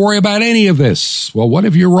won't have to worry about any of this. Well, what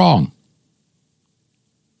if you're wrong?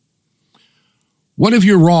 What if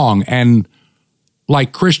you're wrong and,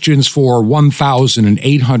 like Christians for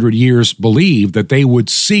 1,800 years, believed that they would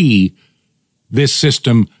see this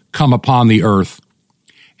system come upon the earth,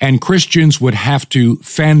 and Christians would have to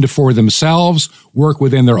fend for themselves, work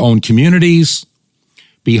within their own communities,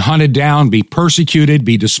 be hunted down, be persecuted,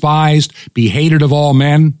 be despised, be hated of all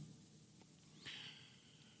men?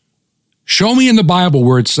 Show me in the Bible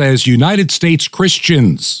where it says United States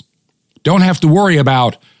Christians don't have to worry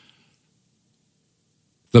about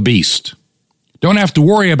the beast. Don't have to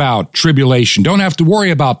worry about tribulation. Don't have to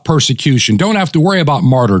worry about persecution. Don't have to worry about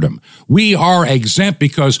martyrdom. We are exempt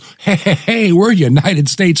because, hey, we're United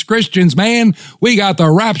States Christians, man. We got the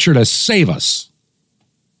rapture to save us.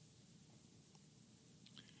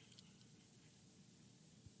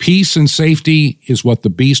 Peace and safety is what the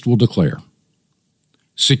beast will declare.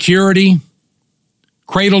 Security,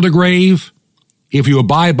 cradle to grave. If you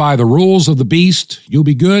abide by the rules of the beast, you'll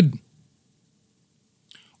be good.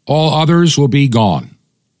 All others will be gone.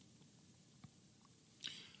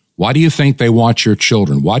 Why do you think they want your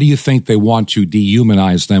children? Why do you think they want to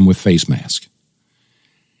dehumanize them with face masks?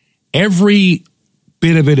 Every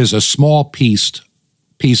bit of it is a small piece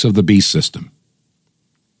of the beast system.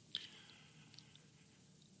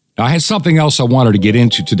 Now, I had something else I wanted to get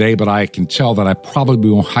into today, but I can tell that I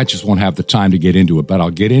just won't have the time to get into it, but I'll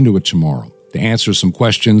get into it tomorrow to answer some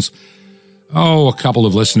questions. A couple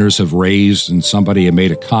of listeners have raised, and somebody had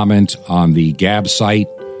made a comment on the Gab site,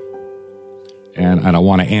 and I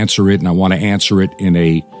want to answer it, and I want to answer it in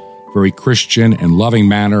a very Christian and loving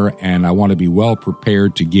manner, and I want to be well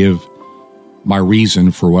prepared to give my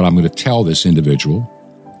reason for what I'm going to tell this individual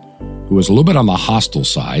who is a little bit on the hostile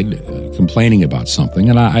side, complaining about something,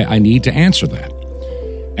 and I need to answer that.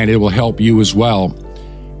 And it will help you as well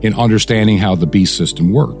in understanding how the beast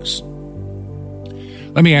system works.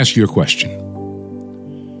 Let me ask you a question.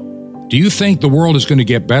 Do you think the world is going to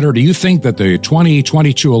get better? Do you think that the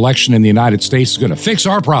 2022 election in the United States is going to fix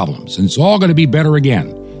our problems and it's all going to be better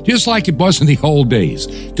again? Just like it was in the old days.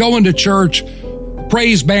 Going to church,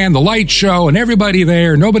 praise band, the light show, and everybody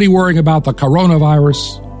there, nobody worrying about the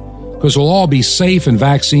coronavirus because we'll all be safe and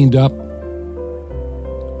vaccinated up,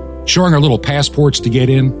 showing our little passports to get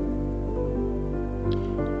in.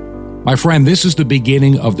 My friend, this is the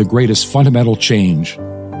beginning of the greatest fundamental change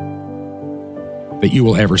that you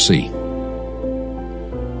will ever see.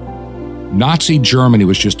 Nazi Germany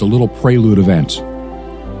was just a little prelude event.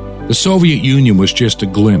 The Soviet Union was just a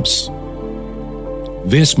glimpse.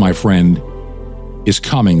 This, my friend, is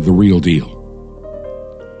coming, the real deal.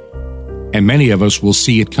 And many of us will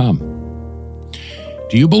see it come.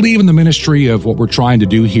 Do you believe in the ministry of what we're trying to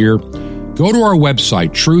do here? Go to our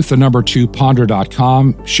website,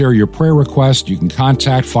 truth2ponder.com. Share your prayer request. You can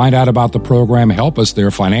contact, find out about the program, help us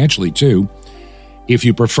there financially too. If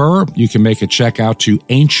you prefer, you can make a check out to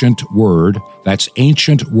Ancient Word. That's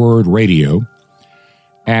Ancient Word Radio.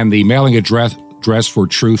 And the mailing address for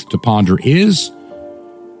Truth to Ponder is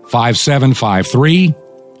 5753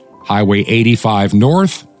 Highway 85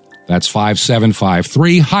 North. That's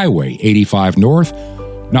 5753 Highway 85 North,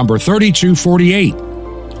 number 3248.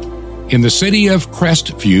 In the city of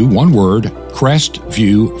Crestview, one word,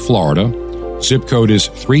 Crestview, Florida. Zip code is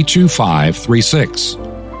 32536.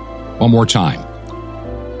 One more time.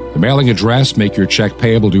 The mailing address, make your check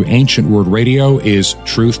payable to Ancient Word Radio, is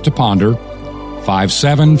Truth to Ponder,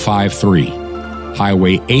 5753,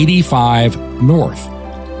 Highway 85 North,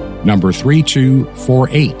 number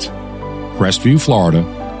 3248, Crestview, Florida,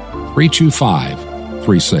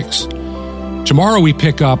 32536. Tomorrow we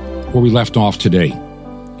pick up where we left off today.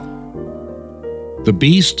 The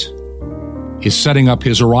beast is setting up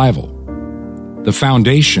his arrival. The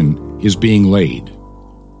foundation is being laid.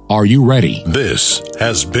 Are you ready? This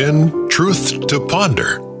has been Truth to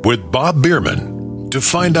Ponder with Bob Bierman. To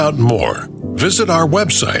find out more, visit our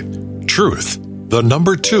website,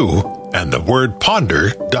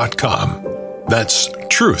 truth2ponder.com. That's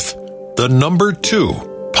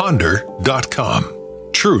truth2ponder.com.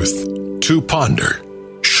 Truth to Ponder,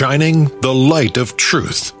 shining the light of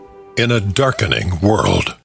truth in a darkening world.